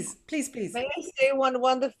 yes, please. May I say one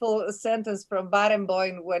wonderful sentence from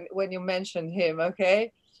Barenboim when you mentioned him?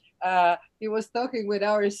 Okay, he was talking with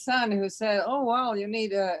our son, who said, "Oh wow, you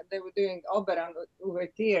need." They were doing Oberon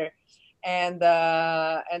Ouverture, and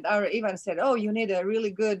our Ivan said, "Oh, you need a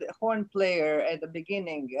really good horn player at the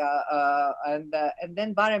beginning." And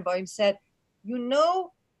then Barenboim said, "You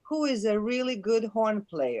know who is a really good horn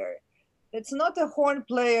player? It's not a horn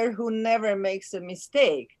player who never makes a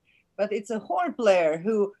mistake, but it's a horn player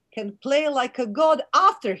who can play like a god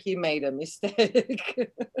after he made a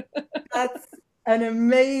mistake." That's an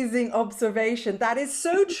amazing observation. That is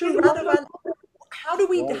so true, Radovan. How do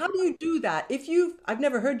you do that? I've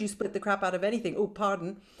never heard you split the crap out of anything. Oh,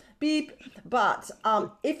 pardon. Beep. But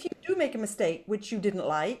if you do make a mistake, which you didn't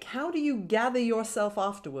like, how do you gather yourself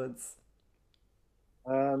afterwards?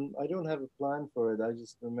 I don't have a plan for it. I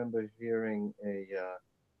just remember hearing a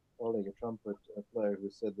colleague, a trumpet player, who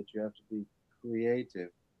said that you have to be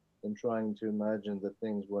creative in trying to imagine that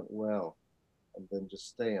things went well, and then just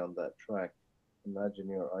stay on that track. Imagine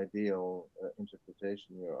your ideal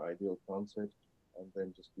interpretation, your ideal concert, and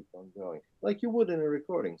then just keep on going, like you would in a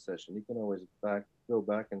recording session. You can always go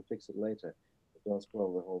back and fix it later, but don't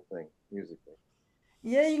spoil the whole thing musically.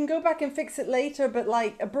 Yeah, you can go back and fix it later, but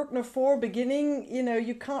like a Bruckner 4 beginning,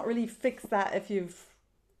 you can't really fix that if you've,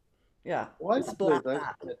 Well, I splat split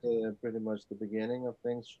that. pretty much the beginning of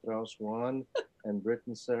things, Strauss 1 and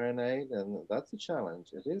Britten Serenade, and that's a challenge.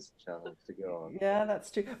 It is a challenge to go on. Yeah, that's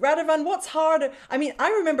true. Radovan, what's harder? I mean, I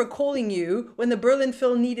remember calling you when the Berlin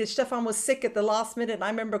Phil needed, Stefan was sick at the last minute, and I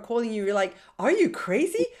remember calling you, you're like, "Are you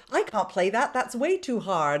crazy? I can't play that. That's way too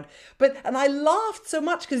hard." And I laughed so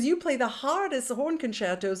much because you play the hardest horn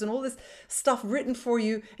concertos and all this stuff written for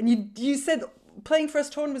you, and you said playing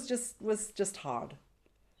first horn was just hard.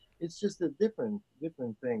 It's just a different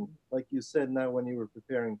thing. Like you said, now when you were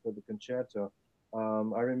preparing for the concerto,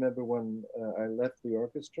 I remember when I left the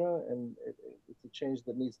orchestra, and it's a change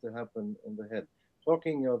that needs to happen in the head.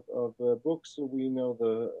 Talking of books, we know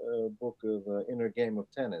the book of Inner Game of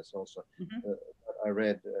Tennis also. I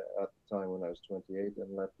read at the time when I was 28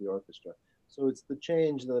 and left the orchestra. So it's the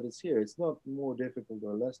change that is here. It's not more difficult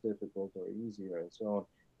or less difficult or easier and so on.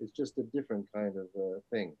 It's just a different kind of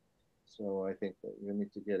thing. So I think that you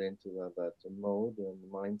need to get into that mode and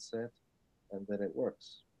mindset, and then it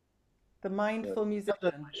works. The mindful musician.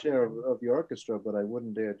 I've done my share of the orchestra, but I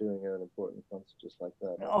wouldn't dare doing an important concert just like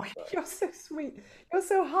that. Oh, you're so sweet. You're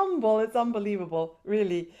so humble. It's unbelievable,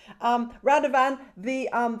 really. Radovan,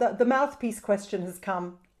 the mouthpiece question has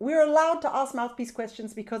come. We're allowed to ask mouthpiece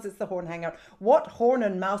questions because it's the Horn Hangout. What horn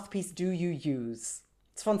and mouthpiece do you use?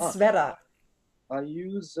 It's from Sveta. I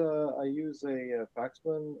use a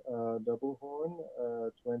Paxman double horn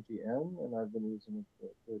 20M, and I've been using it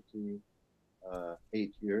for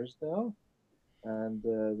 38 years now. And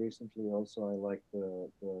recently also I like the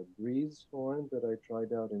Breeze horn that I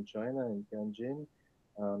tried out in China, in Tianjin,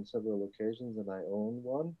 on several occasions, and I own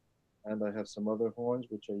one. And I have some other horns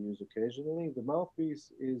which I use occasionally. The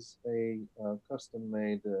mouthpiece is a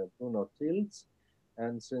custom-made Bruno Tilz.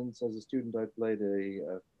 And since as a student I played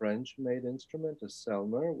a French-made instrument, a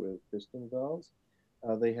Selmer with piston valves,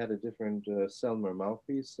 they had a different Selmer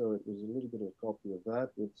mouthpiece, so it was a little bit of a copy of that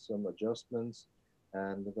with some adjustments,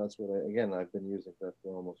 and that's what I've been using that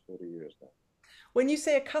for almost 40 years now. When you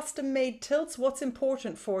say a custom-made Tilz, what's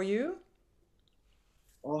important for you?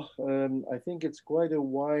 I think it's quite a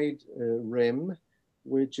wide rim,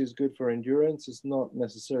 which is good for endurance. It's not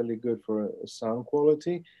necessarily good for sound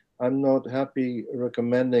quality. I'm not happy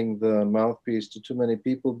recommending the mouthpiece to too many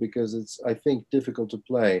people because it's, I think, difficult to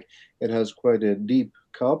play. It has quite a deep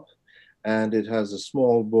cup and it has a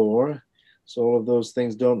small bore. So all of those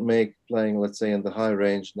things don't make playing, let's say, in the high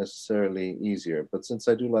range necessarily easier. But since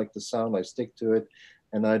I do like the sound, I stick to it.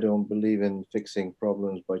 And I don't believe in fixing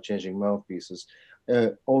problems by changing mouthpieces.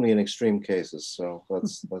 Only in extreme cases. So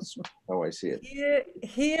that's how I see it.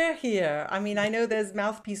 Here. I mean, I know there's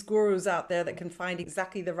mouthpiece gurus out there that can find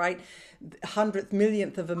exactly the right 100th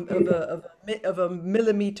millionth of a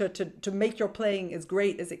millimeter to make your playing as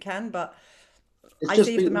great as it can. But I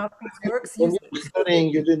say if the mouthpiece works, when you were studying,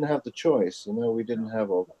 you didn't have the choice. We didn't have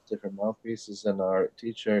all the different mouthpieces, and our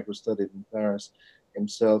teacher who studied in Paris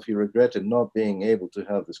himself, he regretted not being able to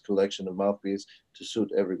have this collection of mouthpieces to suit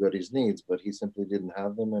everybody's needs, but he simply didn't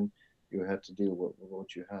have them, and you had to deal with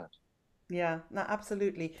what you had. Yeah, no,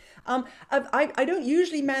 absolutely. I don't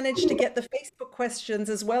usually manage to get the Facebook questions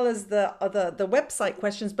as well as the website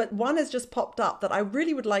questions, but one has just popped up that I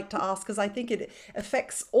really would like to ask because I think it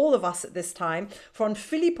affects all of us at this time. From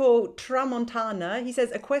Filippo Tramontana, he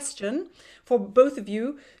says, a question for both of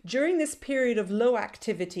you. During this period of low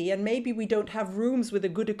activity, and maybe we don't have rooms with a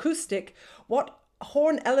good acoustic, what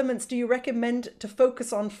horn elements do you recommend to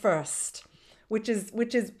focus on first? which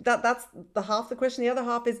is that's the half the question. The other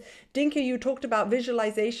half is, Dinka, you talked about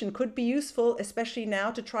visualization could be useful, especially now,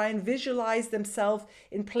 to try and visualize themselves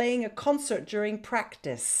in playing a concert during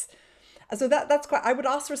practice. So that's quite. I would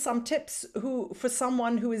ask for some tips for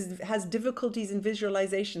someone who has difficulties in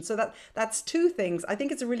visualization. So that's two things. I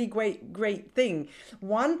think it's a really great thing.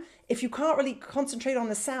 One, if you can't really concentrate on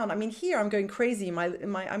the sound. I mean, here I'm going crazy. I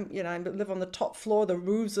live on the top floor. The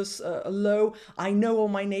roofs are low. I know all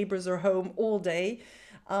my neighbors are home all day.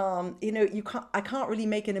 I can't really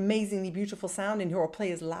make an amazingly beautiful sound in here or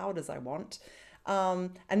play as loud as I want.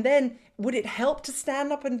 And then, would it help to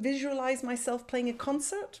stand up and visualize myself playing a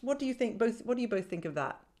concert? What do you think? What do you both think of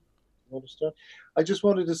that? I just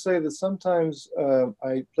wanted to say that sometimes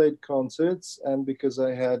I played concerts, and because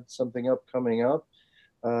I had something coming up,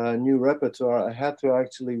 new repertoire, I had to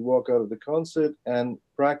actually walk out of the concert and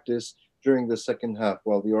practice during the second half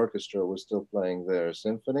while the orchestra was still playing their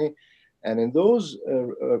symphony. And in those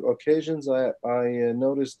occasions, I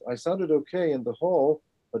noticed I sounded okay in the hall,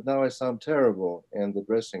 but now I sound terrible in the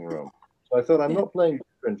dressing room. So I thought, I'm not playing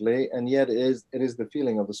differently, and yet it is the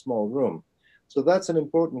feeling of a small room. So that's an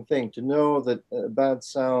important thing, to know that a bad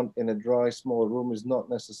sound in a dry, small room is not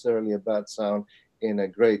necessarily a bad sound in a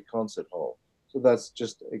great concert hall. So that's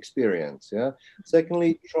just experience, yeah?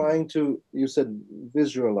 Secondly, trying to, you said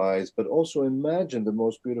visualize, but also imagine the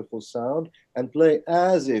most beautiful sound and play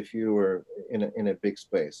as if you were in a big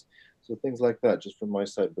space. So things like that, just from my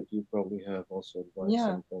side, but you probably have also advice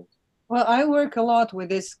on things. Well, I work a lot with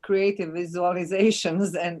these creative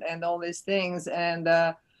visualizations and all these things. And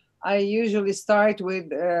I usually start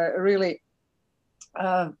with really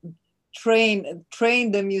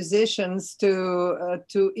train the musicians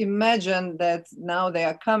to imagine that now they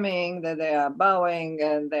are coming, that they are bowing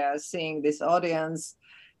and they are seeing this audience.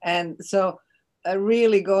 And so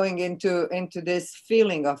really going into this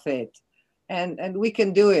feeling of it. And we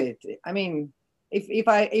can do it. I mean,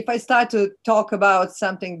 if I start to talk about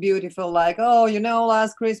something beautiful, like, oh,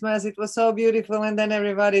 last Christmas it was so beautiful, and then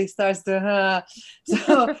everybody starts to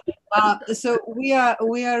so we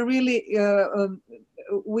are really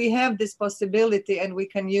we have this possibility, and we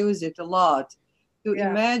can use it a lot to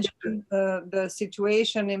imagine the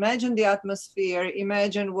situation, imagine the atmosphere,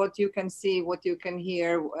 imagine what you can see, what you can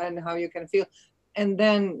hear, and how you can feel, and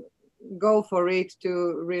then go for it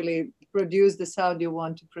to really produce the sound you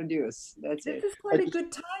want to produce. That's it. This is quite a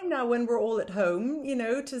good time now when we're all at home,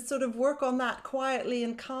 to sort of work on that quietly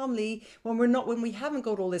and calmly when we haven't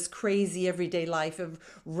got all this crazy everyday life of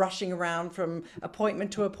rushing around from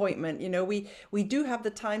appointment to appointment. We do have the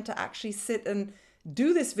time to actually sit and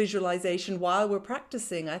do this visualization while we're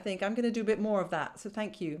practicing. I think I'm going to do a bit more of that. So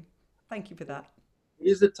thank you. Thank you for that. It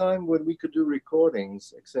is a time when we could do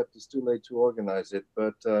recordings, except it's too late to organize it,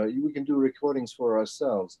 but we can do recordings for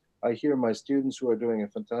ourselves. I hear my students who are doing a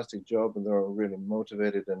fantastic job, and they're really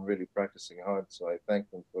motivated and really practicing hard. So I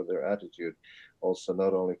thank them for their attitude, also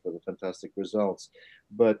not only for the fantastic results.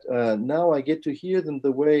 But now I get to hear them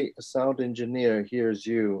the way a sound engineer hears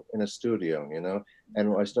you in a studio,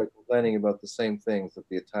 and I start complaining about the same things, that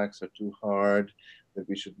the attacks are too hard, that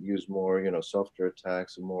we should use more, softer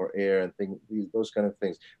attacks and more air and those kind of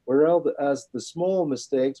things. Whereas the small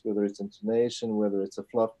mistakes, whether it's intonation, whether it's a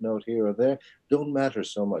fluff note here or there, don't matter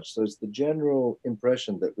so much. So it's the general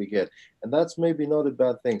impression that we get. And that's maybe not a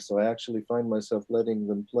bad thing. So I actually find myself letting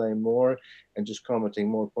them play more and just commenting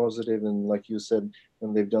more positive. And like you said,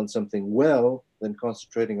 when they've done something well, then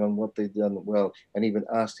concentrating on what they've done well, and even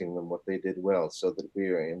asking them what they did well, so that we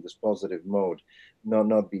are in this positive mode.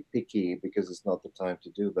 Not be picky, because it's not the time to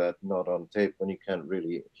do that, not on tape when you can't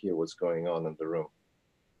really hear what's going on in the room.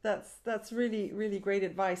 That's really, really great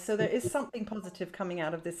advice. So there is something positive coming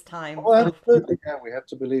out of this time. Oh, absolutely. Yeah, we have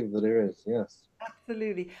to believe that there is. Yes.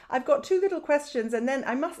 Absolutely. I've got two little questions, and then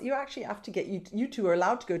you actually have to get, you two are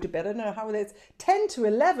allowed to go to bed. I don't know how it's 10 to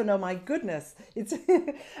 11. Oh my goodness. It's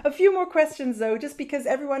a few more questions though, just because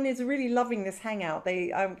everyone is really loving this hangout.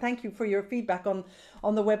 They thank you for your feedback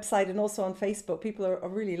on the website and also on Facebook. People are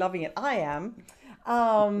really loving it. I am.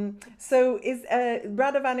 So is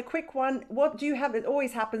Radovan, a quick one. What do you have? It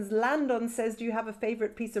always happens. Landon says, do you have a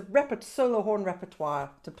favorite piece of solo horn repertoire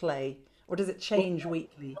to play? Or does it change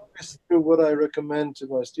weekly? What I recommend to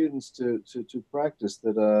my students to practice,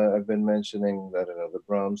 that I've been mentioning, that the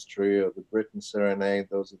Brahms Trio, the Britten Serenade,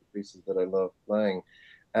 those are the pieces that I love playing,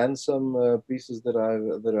 and some pieces that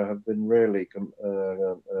I have been rarely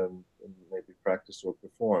maybe practiced or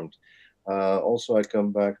performed. Also, I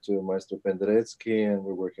come back to Maestro Penderecki, and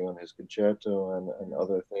we're working on his concerto and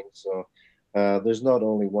other things. So there's not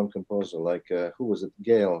only one composer, like who was it?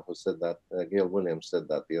 Gail, who said that. Gail Williams said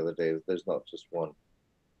that the other day. There's not just one.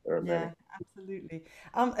 There are many. Yeah, absolutely.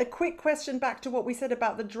 A quick question back to what we said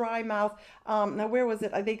about the dry mouth. Now, where was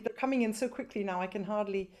it? I think they're coming in so quickly now. I can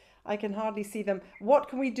hardly see them. What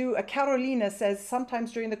can we do? Carolina says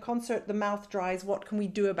sometimes during the concert the mouth dries. What can we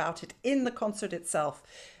do about it in the concert itself?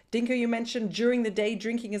 Dinka, you mentioned during the day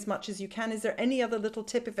drinking as much as you can. Is there any other little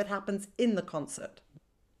tip if it happens in the concert?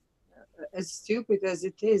 As stupid as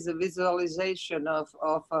it is, a visualization of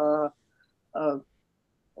a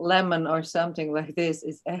lemon or something like this,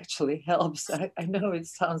 it actually helps. I know it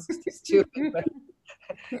sounds stupid,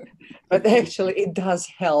 but actually it does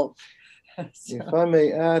help. So. If I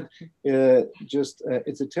may add,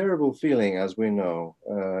 it's a terrible feeling, as we know,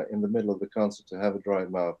 in the middle of the concert to have a dry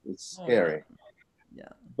mouth. It's scary. Yeah.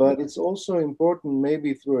 But it's also important,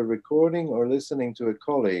 maybe through a recording or listening to a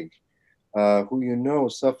colleague who you know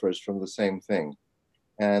suffers from the same thing.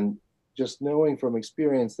 And just knowing from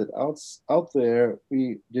experience that out there,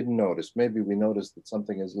 we didn't notice. Maybe we noticed that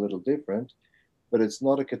something is a little different, but it's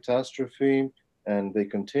not a catastrophe, and they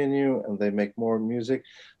continue and they make more music.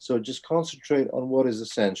 So just concentrate on what is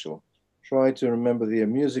essential. Try to remember the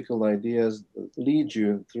musical ideas that lead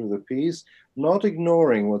you through the piece, not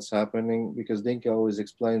ignoring what's happening, because Dinka always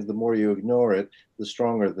explains the more you ignore it, the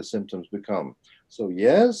stronger the symptoms become. So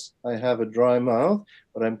yes, I have a dry mouth,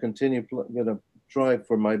 but I'm going to try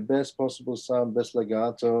for my best possible sound, best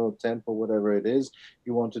legato, tempo, whatever it is.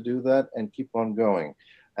 You want to do that and keep on going.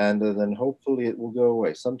 And then hopefully it will go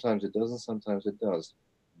away. Sometimes it doesn't, sometimes it does.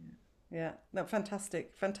 Yeah, no,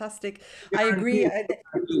 fantastic, fantastic. I agree.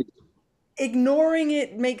 Ignoring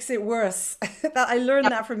it makes it worse. I learned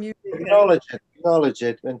that from you. Acknowledge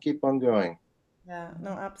it, and keep on going. Yeah, no,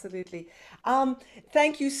 absolutely.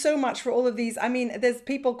 Thank you so much for all of these. I mean, there's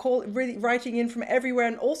people really writing in from everywhere.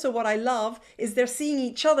 And also what I love is they're seeing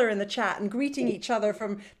each other in the chat and greeting each other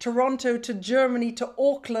from Toronto to Germany to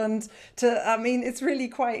Auckland to, I mean, it's really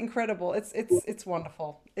quite incredible. It's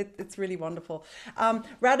wonderful. It's really wonderful.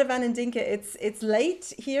 Radovan and Dinka, it's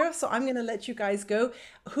late here, so I'm going to let you guys go.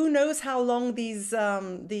 Who knows how long this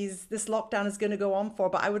lockdown is going to go on for?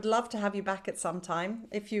 But I would love to have you back at some time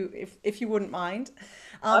if you wouldn't mind.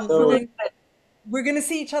 We're going to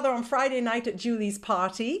see each other on Friday night at Julie's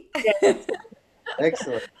party. Yes.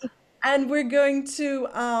 Excellent. And we're going to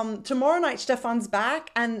tomorrow night. Stefan's back,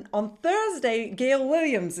 and on Thursday, Gail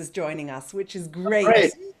Williams is joining us, which is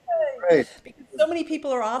great. Great. Because so many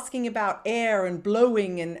people are asking about air and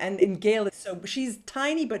blowing, and Gail is she's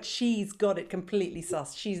tiny, but she's got it completely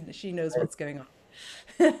sussed. She knows what's going on.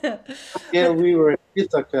 Yeah, we were in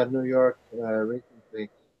Ithaca, New York, recently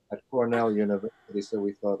at Cornell University, so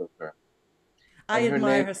we thought of her. I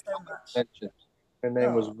admire her so much. Her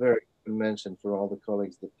name was very mentioned for all the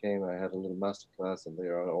colleagues that came. I had a little master class, and they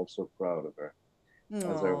are all so proud of her.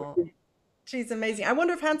 She's amazing. I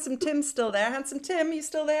wonder if Handsome Tim's still there. Handsome Tim, you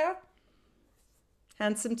still there?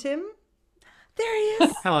 Handsome Tim? There he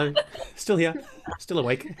is. Hello. Still here. Still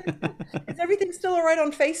awake. Is everything still all right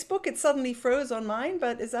on Facebook? It suddenly froze on mine,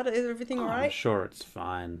 but is everything all right? I'm sure it's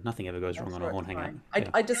fine. Nothing ever goes wrong on a Horn Hangout.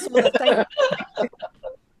 I just saw the thing.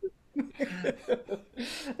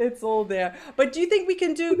 It's all there. But do you think we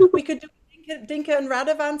could do Dinka and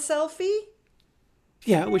Radovan selfie?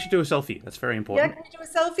 Yeah, we should do a selfie. That's very important. Yeah, can we do a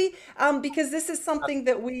selfie? Because this is something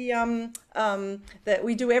that we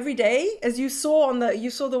do every day. As you saw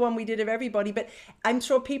the one we did of everybody, but I'm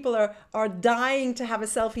sure people are dying to have a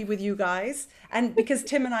selfie with you guys. And because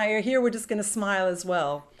Tim and I are here, we're just going to smile as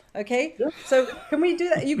well. Okay? So can we do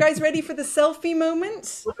that? You guys ready for the selfie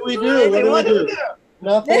moment? What do we do?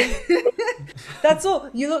 Nothing. That's all.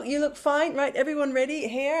 You look fine, right? Everyone ready?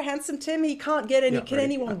 Hair, handsome Tim. He can't get any. Can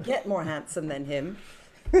anyone get more handsome than him?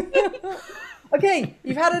 Okay,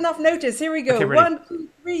 you've had enough notice. Here we go. Okay, 1, 2,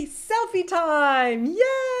 3, selfie time!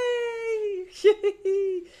 Yay!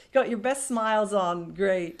 Got your best smiles on.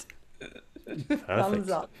 Great. Perfect. Thumbs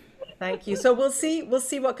up. Thank you. So we'll see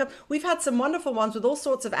what comes. We've had some wonderful ones with all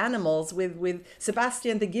sorts of animals, with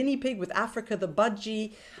Sebastian the guinea pig, with Africa the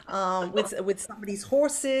budgie, with somebody's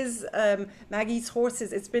horses, Maggie's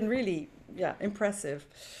horses. It's been really impressive.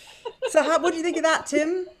 So what do you think of that,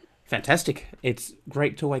 Tim? Fantastic. It's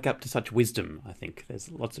great to wake up to such wisdom, I think. There's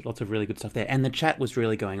lots of really good stuff there. And the chat was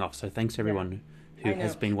really going off. So thanks to everyone who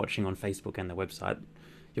has been watching on Facebook and the website.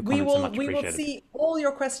 Your comments are much appreciated. We will see all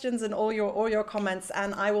your questions and all your comments,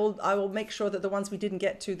 and I will make sure that the ones we didn't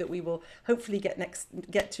get to, that we will hopefully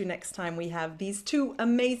get to next time. We have these two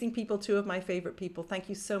amazing people, two of my favorite people. Thank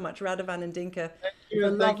you so much, Radovan and Dinka.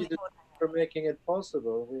 Thank you for making it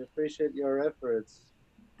possible. We appreciate your efforts.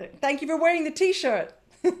 Thank you for wearing the T-shirt.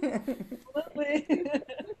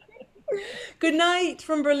 Good night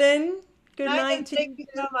from Berlin. Good night. Thank you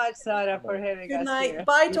so much, Sarah, for having Good us night. here.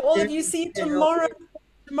 Bye to all of you. See you tomorrow.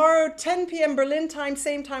 Tomorrow, 10 p.m. Berlin time,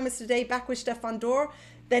 same time as today, back with Stefan Dorr,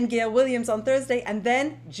 then Gail Williams on Thursday, and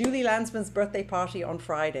then Julie Landsman's birthday party on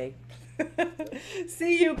Friday.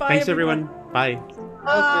 See you. Bye. Thanks, everyone. Bye.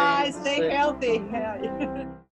 Bye. Stay healthy.